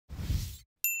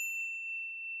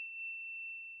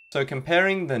So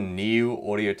comparing the new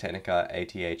Audio-Technica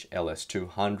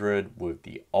ATH-LS200 with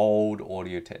the old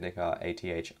Audio-Technica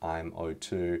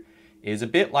ATH-IM02 is a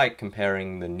bit like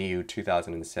comparing the new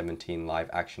 2017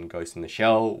 live-action Ghost in the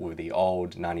Shell with the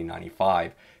old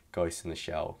 1995 Ghost in the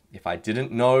Shell. If I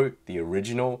didn't know the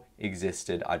original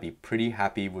existed, I'd be pretty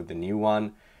happy with the new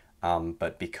one,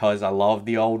 but because I love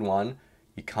the old one,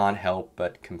 you can't help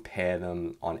but compare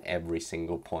them on every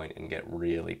single point and get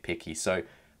really picky. So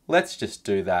let's just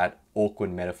do that.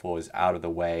 Awkward metaphors out of the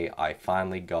way. I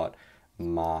finally got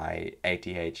my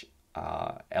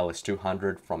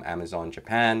ATH-LS200 from Amazon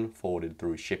Japan, forwarded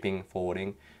through shipping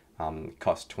forwarding.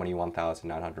 Cost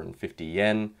 21,950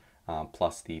 yen.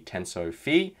 Plus the Tenso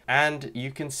fee. And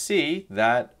you can see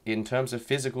that in terms of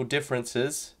physical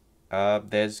differences,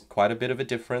 there's quite a bit of a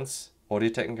difference.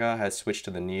 Audio-Technica has switched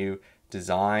to the new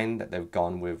design that they've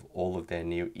gone with all of their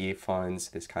new earphones,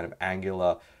 this kind of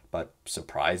angular but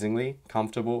surprisingly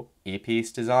comfortable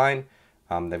earpiece design.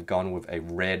 They've gone with a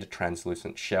red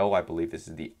translucent shell. I believe this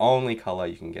is the only color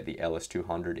you can get the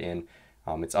LS200 in.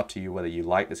 It's up to you whether you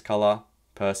like this color.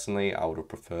 Personally, I would have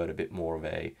preferred a bit more of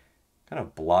a kind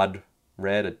of blood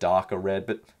red, a darker red,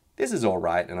 but this is all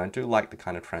right, and I do like the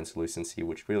kind of translucency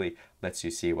which really lets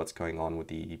you see what's going on with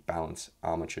the balanced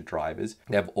armature drivers.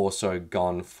 They've also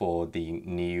gone for the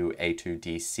new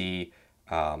A2DC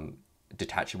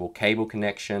detachable cable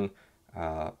connection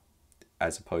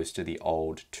as opposed to the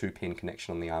old 2-pin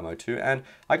connection on the IM02. And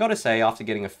I gotta say, after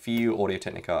getting a few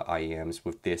Audio-Technica IEMs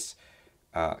with this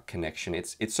connection,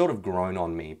 it's sort of grown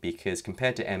on me, because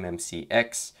compared to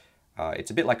MMCX,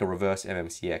 it's a bit like a reverse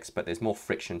MMCX, but there's more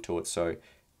friction to it, so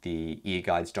the ear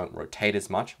guides don't rotate as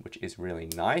much, which is really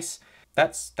nice.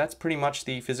 That's pretty much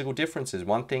the physical differences.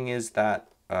 One thing is that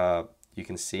you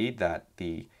can see that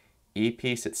the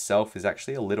earpiece itself is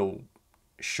actually a little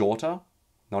shorter,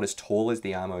 not as tall as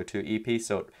the IM02 earpiece,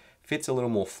 so it fits a little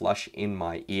more flush in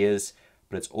my ears,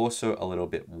 but it's also a little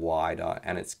bit wider,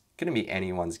 and it's going to be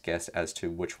anyone's guess as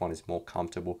to which one is more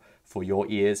comfortable for your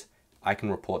ears. I can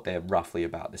report they're roughly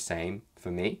about the same for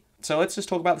me. So let's just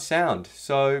talk about the sound.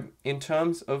 So in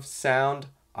terms of sound,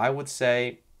 I would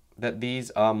say that these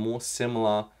are more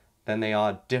similar than they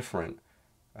are different.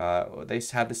 They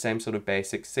have the same sort of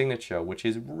basic signature, which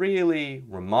is really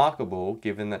remarkable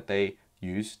given that they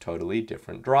use totally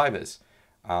different drivers.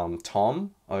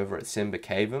 Tom over at Simba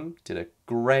Cavum did a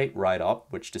great write-up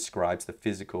which describes the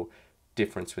physical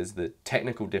differences, the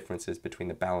technical differences between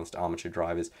the balanced armature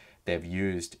drivers they've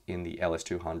used in the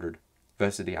LS200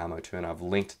 versus the IM02, and I've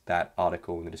linked that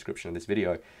article in the description of this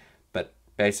video. But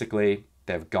basically,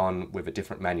 they've gone with a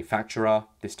different manufacturer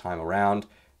this time around.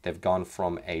 They've gone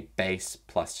from a bass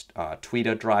plus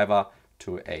tweeter driver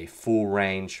to a full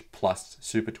range plus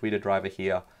super tweeter driver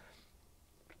here.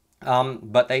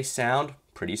 But they sound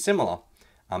pretty similar.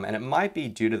 And it might be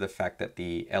due to the fact that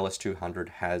the LS200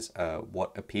 has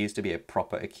what appears to be a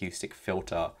proper acoustic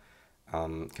filter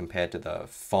compared to the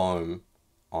foam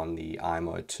on the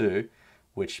IM02,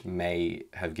 which may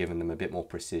have given them a bit more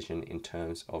precision in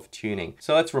terms of tuning.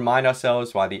 So let's remind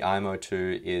ourselves why the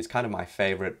IM02 is kind of my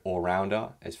favorite all-rounder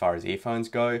as far as earphones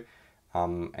go.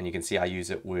 And you can see I use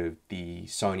it with the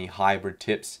Sony hybrid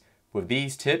tips. With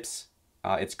these tips,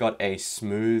 it's got a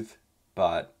smooth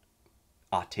but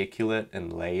articulate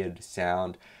and layered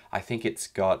sound. I think it's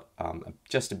got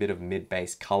just a bit of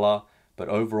mid-bass color, but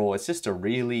overall it's just a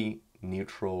really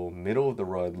neutral,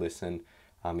 middle-of-the-road listen.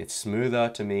 It's smoother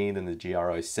to me than the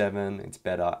GR07. It's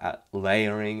better at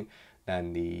layering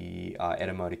than the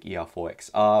Etymotic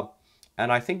ER4XR.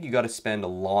 And I think you got to spend a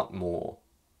lot more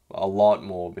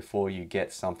before you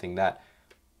get something that,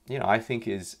 you know, I think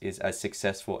is as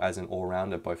successful as an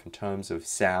all-rounder, both in terms of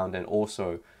sound and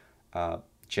also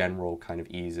general kind of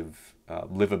ease of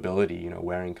livability, you know,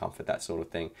 wearing comfort, that sort of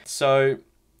thing. So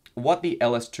what the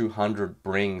LS200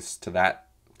 brings to that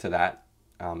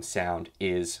sound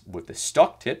is with the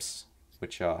stock tips,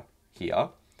 which are here,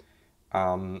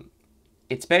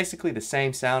 it's basically the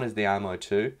same sound as the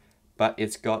IM02, but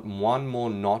it's got one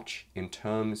more notch in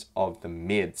terms of the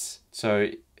mids. So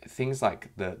things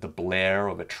like the blare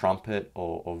of a trumpet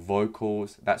or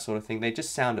vocals, that sort of thing, they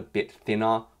just sound a bit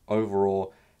thinner.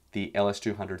 Overall, the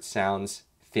LS200 sounds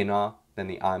thinner than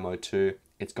the IM02.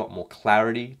 It's got more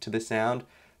clarity to the sound,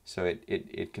 so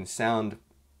it can sound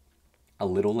a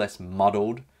little less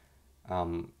muddled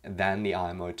than the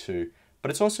IM02, but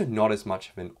it's also not as much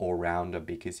of an all-rounder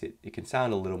because it can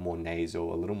sound a little more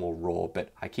nasal, a little more raw, but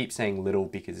I keep saying little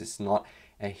because it's not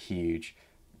a huge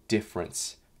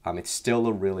difference. It's still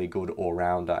a really good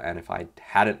all-rounder, and if I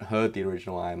hadn't heard the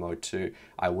original IM02,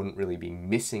 I wouldn't really be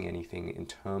missing anything in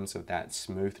terms of that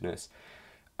smoothness.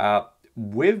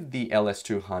 with the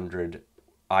LS200,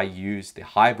 I use the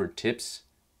hybrid tips,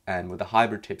 and with the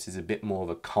hybrid tips is a bit more of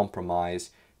a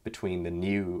compromise between the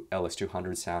new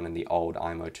LS200 sound and the old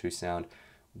ATH-IM02 sound.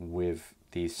 With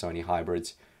these Sony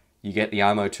hybrids, you get the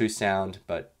ATH-IM02 sound,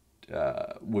 but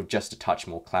with just a touch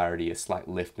more clarity, a slight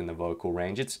lift in the vocal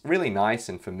range. It's really nice,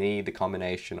 and for me, the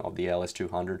combination of the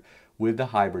LS200 with the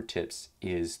hybrid tips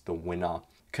is the winner.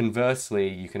 Conversely,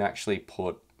 you can actually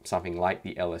put something like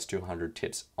the LS200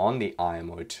 tips on the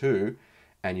ATH-IM02,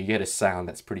 and you get a sound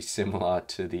that's pretty similar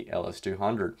to the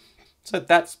LS200. So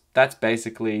that's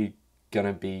basically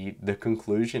gonna be the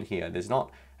conclusion here. There's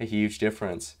not a huge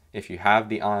difference. If you have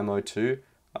the ATH-IM02,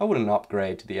 I wouldn't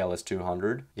upgrade to the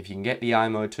LS200. If you can get the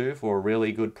ATH-IM02 for a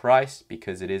really good price,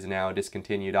 because it is now a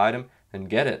discontinued item, then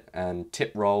get it and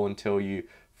tip roll until you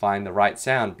find the right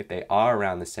sound. If they are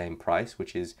around the same price,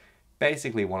 which is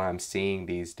basically what I'm seeing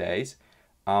these days,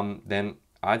 then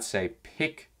I'd say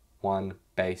pick one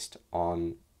based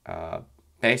on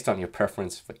your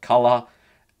preference for color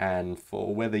and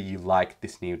for whether you like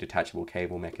this new detachable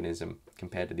cable mechanism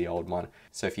compared to the old one.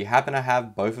 So if you happen to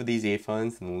have both of these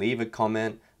earphones, then leave a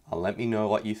comment. Let me know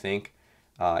what you think.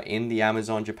 In the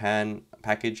Amazon Japan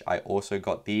package, I also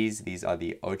got these. These are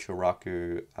the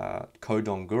Ochiraku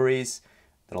Kodonguris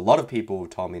that a lot of people have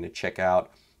told me to check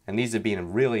out. And these have been a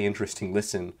really interesting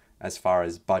listen as far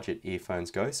as budget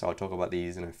earphones go. So I'll talk about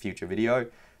these in a future video.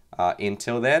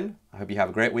 Until then, I hope you have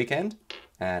a great weekend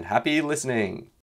and happy listening.